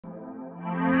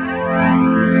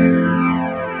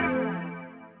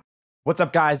What's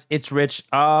up, guys? It's Rich.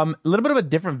 A little bit of a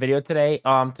different video today.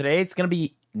 Today it's gonna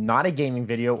be not a gaming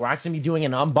video. We're actually gonna be doing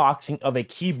an unboxing of a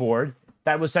keyboard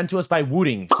that was sent to us by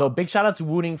Wooting. So big shout out to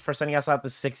Wooting for sending us out the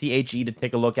 60HE to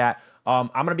take a look at. I'm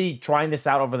gonna be trying this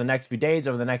out over the next few days,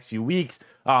 over the next few weeks,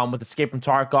 with Escape from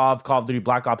Tarkov, Call of Duty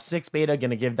Black Ops 6 beta.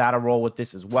 Gonna give that a roll with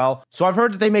this as well. So I've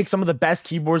heard that they make some of the best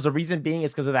keyboards. The reason being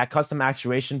is because of that custom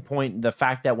actuation point. The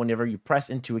fact that whenever you press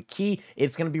into a key,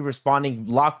 it's gonna be responding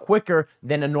a lot quicker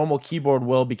than a normal keyboard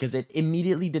will, because it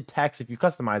immediately detects if you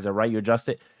customize it, right? You adjust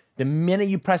it. The minute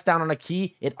you press down on a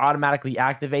key, it automatically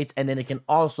activates, and then it can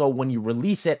also, when you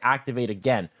release it, activate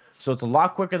again. So it's a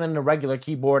lot quicker than a regular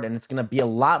keyboard, and it's going to be a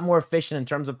lot more efficient in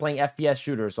terms of playing FPS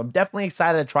shooters. So I'm definitely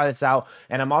excited to try this out,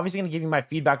 and I'm obviously going to give you my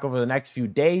feedback over the next few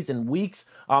days and weeks,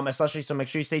 especially, so make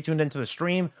sure you stay tuned into the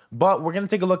stream. But we're going to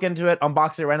take a look into it,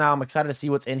 unbox it right now. I'm excited to see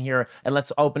what's in here, and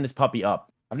let's open this puppy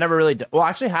up. I've never really well, I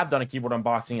actually have done a keyboard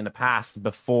unboxing in the past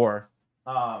before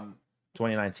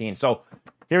 2019. So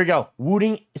here we go.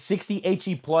 Wooting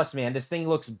 60HE Plus, man. This thing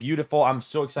looks beautiful. I'm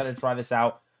so excited to try this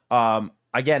out.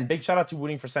 Again, big shout out to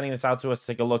Wooting for sending this out to us to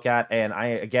take a look at. And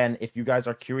again, if you guys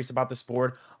are curious about this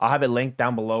board, I'll have it linked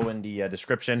down below in the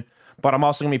description. But I'm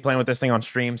also going to be playing with this thing on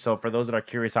stream. So for those that are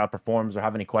curious how it performs or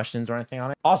have any questions or anything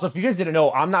on it. Also, if you guys didn't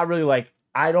know, I'm not really like,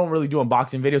 I don't really do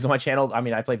unboxing videos on my channel. I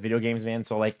mean, I play video games, man.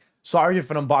 So like, sorry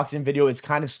if an unboxing video is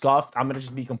kind of scuffed. I'm going to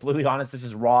just be completely honest. This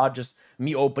is raw, just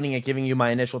me opening it, giving you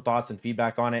my initial thoughts and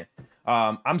feedback on it.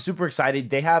 I'm super excited.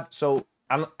 They have, so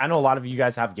I know a lot of you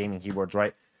guys have gaming keyboards,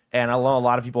 right? And I know a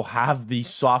lot of people have the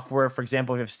software. For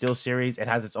example, if you have SteelSeries, it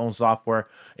has its own software.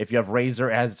 If you have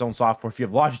Razer, it has its own software. If you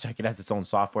have Logitech, it has its own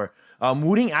software.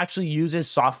 Wooting actually uses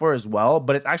software as well,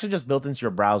 but it's actually just built into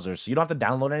your browser. So you don't have to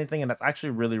download anything, and that's actually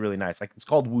really, really nice. Like, it's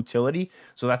called Wootility,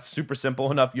 so that's super simple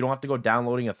enough. You don't have to go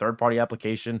downloading a third-party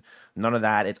application. None of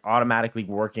that. It's automatically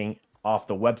working off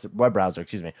the web browser,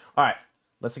 excuse me. All right,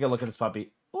 let's take a look at this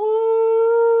puppy.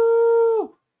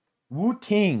 Ooh!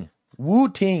 Wooting.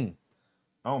 Wooting.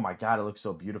 Oh my god, it looks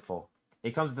so beautiful.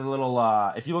 It comes with a little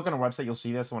if you look on a website, you'll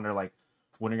see this when they're like,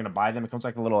 when you're gonna buy them, it comes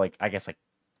like a little, like, I guess,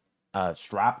 like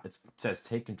strap. It says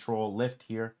take control, lift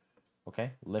here.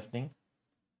 Okay, lifting.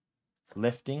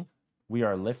 Lifting. We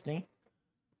are lifting.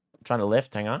 I'm trying to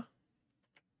lift, hang on.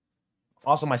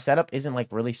 Also, my setup isn't like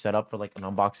really set up for like an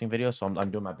unboxing video, so I'm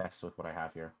doing my best with what I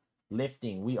have here.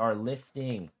 Lifting. We are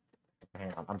lifting.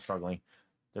 Hang on, I'm struggling.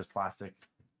 There's plastic.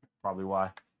 Probably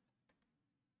why.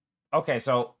 Okay,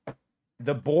 so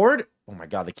the board, oh my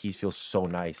god, the keys feel so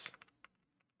nice.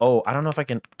 Oh, I don't know if I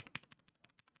can,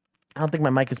 I don't think my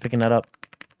mic is picking that up.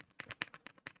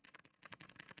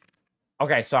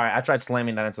 Okay, sorry, I tried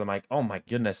slamming that into the mic. Oh my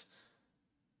goodness.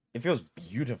 It feels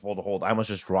beautiful to hold. I almost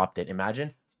just dropped it,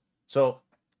 imagine. So,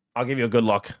 I'll give you a good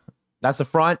look. That's the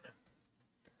front.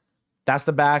 That's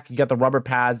the back. You got the rubber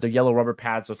pads, the yellow rubber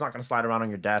pads, so it's not going to slide around on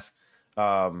your desk.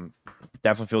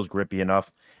 Definitely feels grippy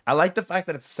enough. I like the fact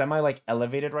that it's semi like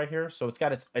elevated right here, so it's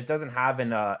got it doesn't have an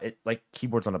like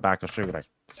keyboards on the back. I'll show you what I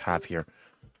have here.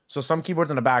 So some keyboards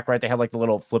on the back, right, they have like the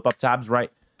little flip up tabs,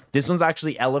 right? This one's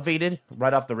actually elevated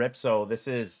right off the rip, so this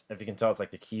is, if you can tell, it's like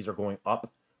the keys are going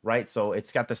up, right? So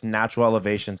it's got this natural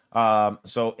elevation.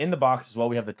 So in the box as well,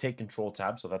 we have the take control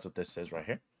tab, so that's what this is right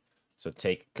here. So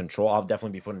take control. I'll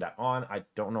definitely be putting that on. I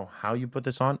don't know how you put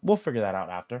this on. We'll figure that out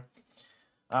after.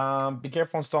 Be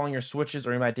careful installing your switches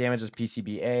or you might damage this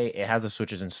PCBA. It has the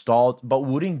switches installed, but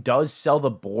Wooting does sell the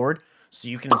board, so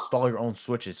you can install your own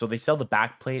switches. So they sell the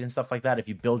back plate and stuff like that if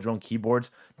you build your own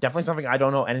keyboards. Definitely something I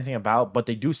don't know anything about, but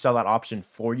they do sell that option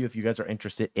for you if you guys are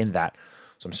interested in that.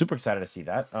 So I'm super excited to see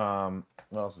that.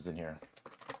 What else is in here?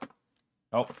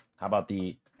 Oh, how about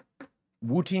the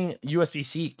Wooting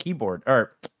USB-C keyboard,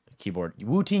 or keyboard,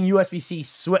 Wooting USB-C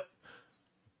switch.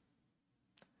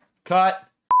 Cut.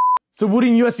 So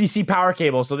Wooting USB-C power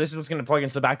cable. So this is what's going to plug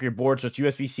into the back of your board. So it's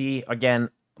USB-C. Again,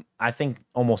 I think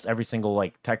almost every single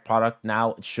like tech product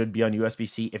now it should be on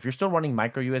USB-C. If you're still running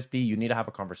micro USB, you need to have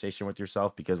a conversation with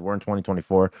yourself, because we're in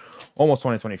 2024, almost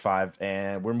 2025,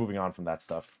 and we're moving on from that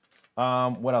stuff.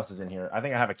 What else is in here? I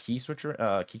think I have a key switcher,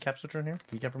 keycap switcher in here,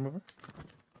 keycap remover.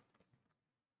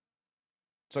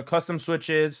 So custom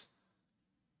switches.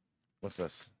 What's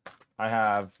this? I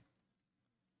have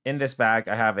in this bag,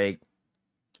 I have a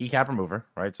keycap remover,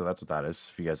 right? So that's what that is.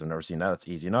 If you guys have never seen that, it's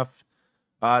easy enough.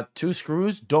 2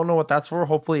 screws. Don't know what that's for.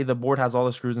 Hopefully the board has all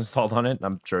the screws installed on it.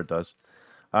 I'm sure it does.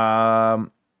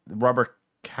 Rubber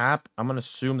cap. I'm gonna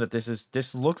assume that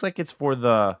this looks like it's for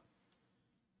the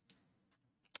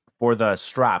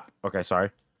strap. Okay, sorry.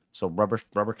 So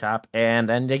rubber cap, and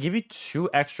then they give you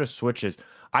 2 extra switches.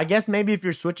 I guess maybe if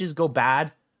your switches go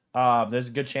bad, there's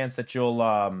a good chance that you'll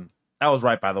I was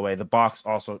right, by the way. The box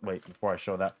also, wait, before I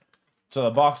show that. So the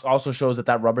box also shows that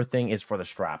that rubber thing is for the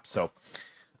strap. So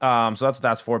that's what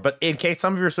that's for. But in case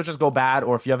some of your switches go bad,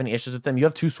 or if you have any issues with them, you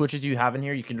have 2 switches you have in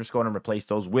here. You can just go in and replace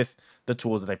those with the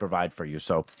tools that they provide for you.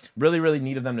 So really, really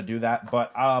neat of them to do that.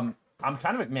 But I'm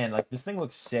kind of, man, like, this thing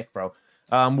looks sick, bro.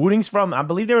 Wooting's from, I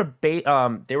believe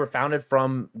they were founded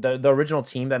from the original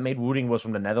team that made Wooting was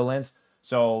from the Netherlands.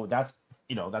 So that's,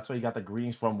 you know, that's why you got the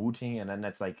greetings from Wooting, and then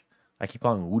that's like, I keep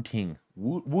calling Wooting.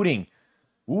 Wooting.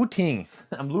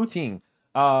 I'm looting.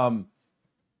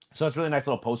 So it's really nice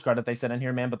little postcard that they sent in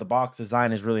here, man. But the box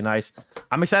design is really nice.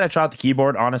 I'm excited to try out the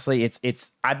keyboard. Honestly,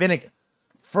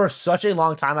 for such a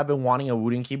long time, I've been wanting a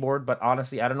Wooting keyboard, but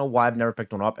honestly, I don't know why I've never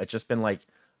picked one up. It's just been like,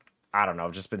 I don't know,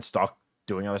 I've just been stuck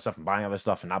doing other stuff and buying other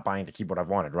stuff and not buying the keyboard I've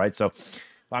wanted, right? So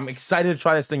I'm excited to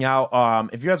try this thing out.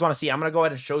 If you guys want to see, I'm going to go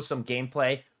ahead and show some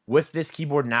gameplay with this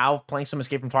keyboard now, playing some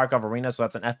Escape from Tarkov Arena. So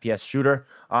that's an FPS shooter.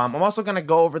 I'm also going to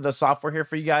go over the software here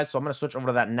for you guys. So I'm going to switch over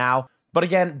to that now. But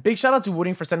again, big shout out to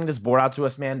Wooting for sending this board out to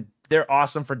us, man. They're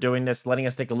awesome for doing this, letting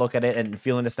us take a look at it and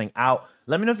feeling this thing out.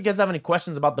 Let me know if you guys have any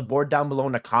questions about the board down below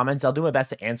in the comments. I'll do my best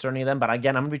to answer any of them. But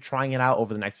again, I'm going to be trying it out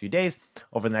over the next few days,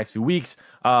 over the next few weeks.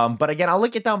 But again, I'll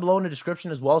link it down below in the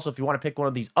description as well. So if you want to pick one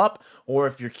of these up, or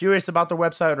if you're curious about their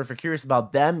website, or if you're curious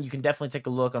about them, you can definitely take a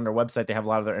look on their website. They have a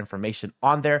lot of their information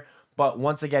on there. But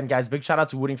once again, guys, big shout out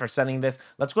to Wooting for sending this.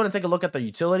 Let's go ahead and take a look at the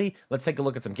utility. Let's take a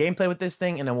look at some gameplay with this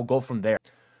thing, and then we'll go from there.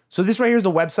 So this right here is the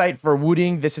website for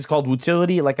Wooting. This is called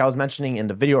Wootility, like I was mentioning in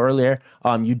the video earlier.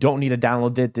 You don't need to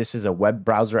download it. This is a web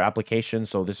browser application,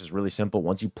 so this is really simple.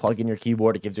 Once you plug in your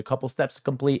keyboard, it gives you a couple steps to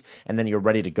complete, and then you're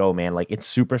ready to go, man. Like, it's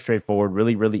super straightforward,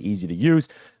 really, really easy to use.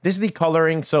 This is the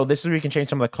coloring. So this is where you can change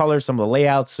some of the colors, some of the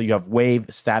layouts. So you have wave,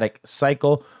 static,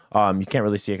 cycle. You can't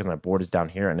really see it because my board is down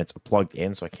here and it's plugged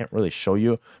in, so I can't really show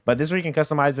you. But this is where you can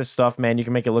customize this stuff, man. You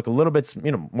can make it look a little bit,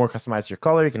 you know, more customized to your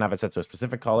color. You can have it set to a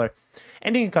specific color,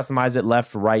 and you can customize it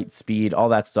left, right, speed, all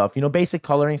that stuff. You know, basic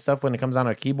coloring stuff when it comes down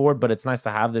to a keyboard. But it's nice to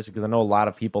have this because I know a lot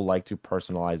of people like to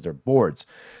personalize their boards.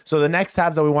 So the next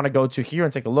tabs that we want to go to here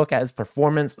and take a look at is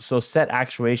performance. So set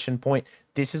actuation point.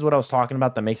 This is what I was talking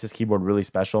about that makes this keyboard really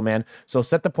special, man. So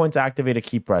set the point to activate a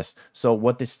key press. So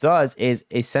what this does is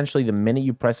essentially the minute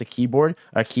you press a key,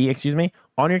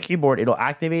 on your keyboard, it'll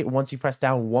activate once you press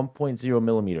down 1.0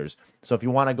 millimeters. So if you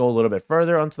want to go a little bit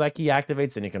further until that key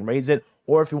activates, then you can raise it.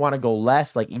 Or if you want to go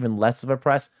less, like even less of a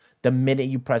press, the minute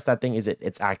you press that thing,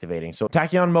 it's activating. So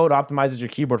tachyon mode optimizes your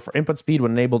keyboard for input speed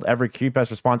when enabled every key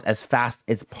press response as fast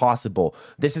as possible.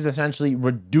 This is essentially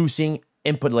reducing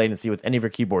input latency with any of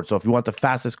your keyboards. So if you want the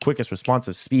fastest, quickest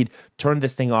responsive speed, turn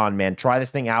this thing on, man. Try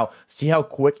this thing out. See how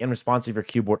quick and responsive your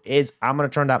keyboard is. I'm going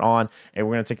to turn that on, and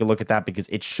we're going to take a look at that because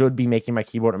it should be making my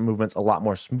keyboard movements a lot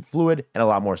more fluid and a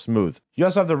lot more smooth. You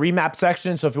also have the remap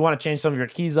section. So if you want to change some of your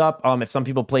keys up, if some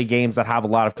people play games that have a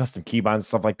lot of custom keybinds and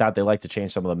stuff like that, they like to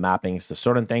change some of the mappings to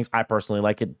certain things. I personally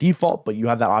like it default, but you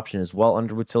have that option as well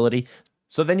under utility.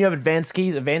 So then you have advanced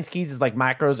keys. Advanced keys is like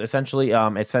macros,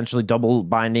 essentially double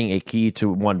binding a key to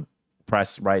one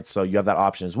press, right? So you have that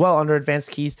option as well under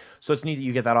advanced keys. So it's neat that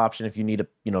you get that option if you need to,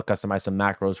 you know, customize some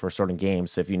macros for certain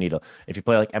games. So if you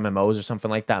play like MMOs or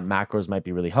something like that, macros might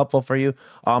be really helpful for you.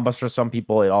 But for some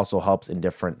people, it also helps in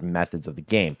different methods of the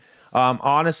game.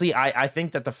 Honestly, I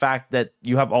think that the fact that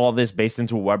you have all of this based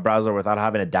into a web browser without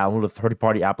having to download a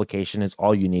third-party application is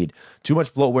all you need. Too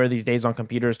much bloatware these days on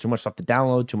computers, too much stuff to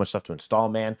download, too much stuff to install,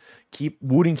 man.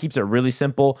 Wooting keeps it really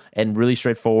simple and really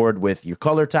straightforward with your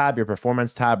color tab, your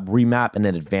performance tab, remap, and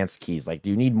then advanced keys. Like, do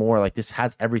you need more? Like, this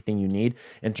has everything you need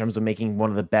in terms of making one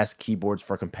of the best keyboards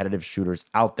for competitive shooters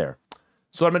out there.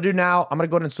 So what I'm going to do now, I'm going to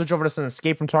go ahead and switch over to some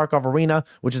Escape from Tarkov Arena,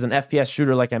 which is an FPS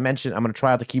shooter like I mentioned. I'm going to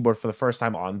try out the keyboard for the first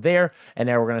time on there, and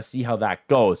then we're going to see how that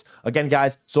goes. Again,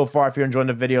 guys, so far, if you're enjoying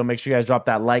the video, make sure you guys drop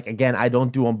that like. Again, I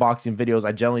don't do unboxing videos.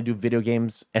 I generally do video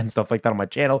games and stuff like that on my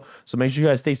channel, so make sure you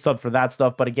guys stay subbed for that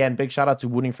stuff. But again, big shout out to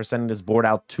Wooting for sending this board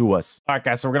out to us. All right,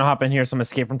 guys, so we're going to hop in here, some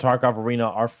Escape from Tarkov Arena,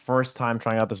 our first time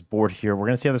trying out this board here. We're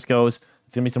going to see how this goes.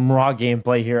 It's going to be some raw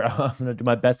gameplay here. I'm going to do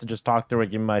my best to just talk through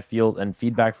it, give me my feel and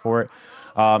feedback for it.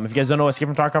 If you guys don't know, Escape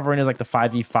from Tarkov Arena is like the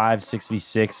 5v5,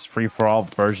 6v6 free-for-all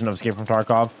version of Escape from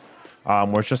Tarkov,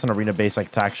 where it's just an arena-based like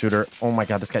attack shooter. Oh my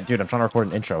god, this guy, dude, I'm trying to record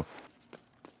an intro.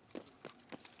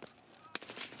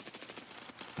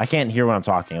 I can't hear when I'm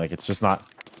talking. Like, it's just not,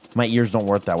 my ears don't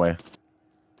work that way.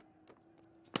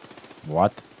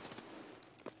 What?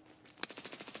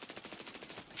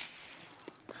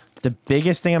 The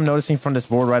biggest thing I'm noticing from this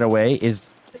board right away is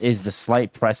the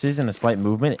slight presses and the slight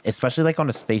movement, especially like on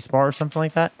the spacebar or something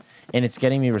like that, and it's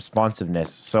getting me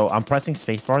responsiveness. So I'm pressing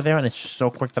spacebar there, and it's just so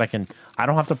quick that I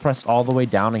don't have to press all the way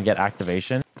down and get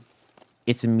activation.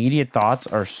 its immediate thoughts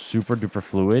are super duper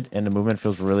fluid, and the movement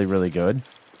feels really, really good.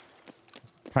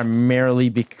 Primarily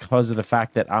because of the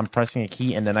fact that I'm pressing a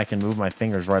key and then I can move my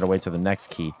fingers right away to the next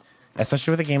key.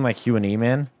 Especially with a game like Q&E,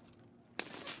 man.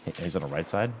 He's on the right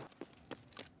side.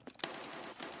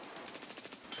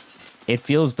 It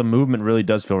feels, the movement really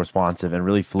does feel responsive and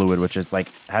really fluid, which is like,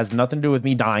 has nothing to do with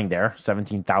me dying there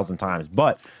 17,000 times,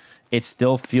 but it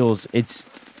still feels, it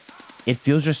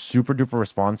feels just super duper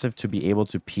responsive to be able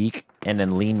to peek and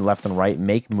then lean left and right,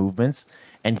 make movements,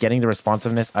 and getting the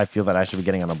responsiveness I feel that I should be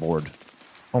getting on a board.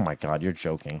 Oh my god, you're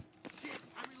joking.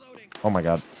 Oh my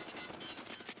god.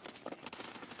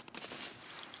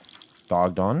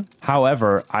 Dogged on.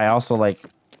 However, I also like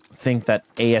think that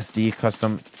ASD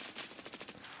custom,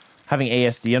 having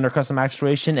ASD under custom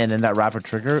actuation and then that rapid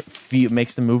trigger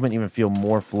makes the movement even feel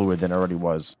more fluid than it already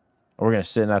was. We're gonna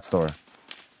sit in that store.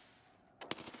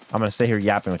 I'm gonna stay here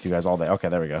yapping with you guys all day. Okay,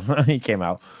 there we go. He came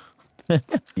out.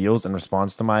 Feels in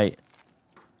response to my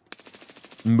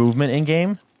movement in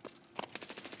game.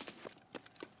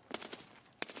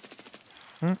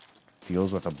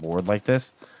 Feels with a board like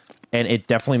this, and it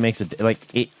definitely makes it like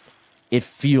it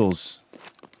feels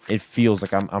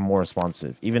like I'm more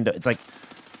responsive, even though it's like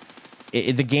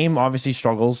the game obviously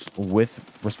struggles with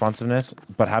responsiveness,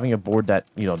 but having a board that,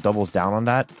 you know, doubles down on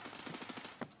that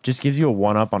just gives you a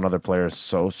one-up on other players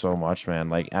so much, man.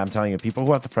 Like, I'm telling you, people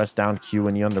who have to press down Q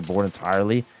and E on their board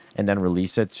entirely and then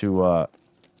release it to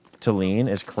lean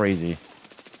is crazy.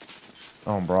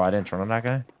 Oh, bro, I didn't turn on that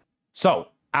guy. So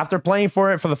after playing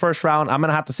for it for the first round, I'm going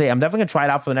to have to say I'm definitely going to try it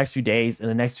out for the next few days and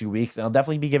the next few weeks. And I'll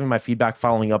definitely be giving my feedback,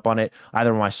 following up on it,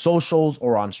 either on my socials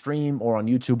or on stream or on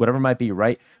YouTube, whatever it might be,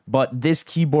 right? But this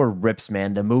keyboard rips,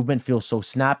 man. The movement feels so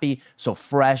snappy, so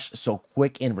fresh, so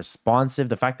quick and responsive.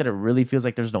 The fact that it really feels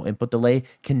like there's no input delay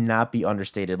cannot be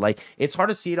understated. Like, it's hard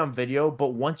to see it on video, but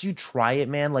once you try it,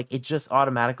 man, like, it just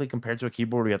automatically, compared to a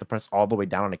keyboard where you have to press all the way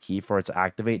down on a key for it to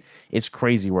activate, it's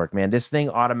crazy work, man. This thing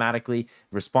automatically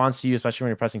responds to you, especially when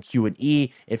you're pressing Q and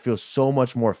E. It feels so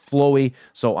much more flowy.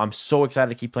 So I'm so excited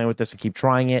to keep playing with this and keep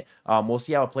trying it. We'll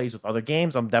see how it plays with other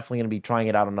games. I'm definitely going to be trying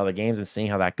it out on other games and seeing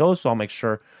how that goes. So I'll make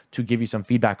sure to give you some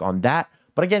feedback on that.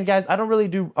 But again, guys, I don't really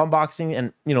do unboxing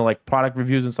and, you know, like product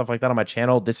reviews and stuff like that on my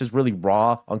channel. This is really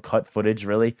raw, uncut footage,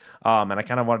 really. And I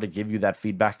kind of wanted to give you that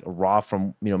feedback raw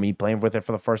from, you know, me playing with it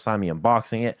for the first time, me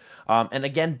unboxing it. And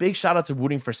again, big shout out to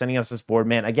Wooting for sending us this board,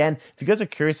 man. Again, if you guys are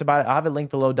curious about it, I'll have it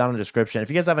linked below down in the description. If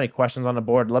you guys have any questions on the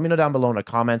board, let me know down below in the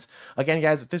comments. Again,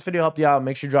 guys, if this video helped you out,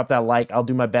 make sure you drop that like. I'll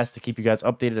do my best to keep you guys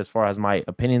updated as far as my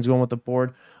opinions going with the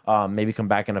board. Maybe come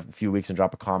back in a few weeks and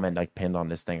drop a comment like pinned on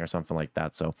this thing or something like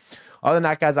that. So other than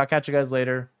that, guys, I'll catch you guys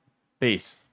later. Peace.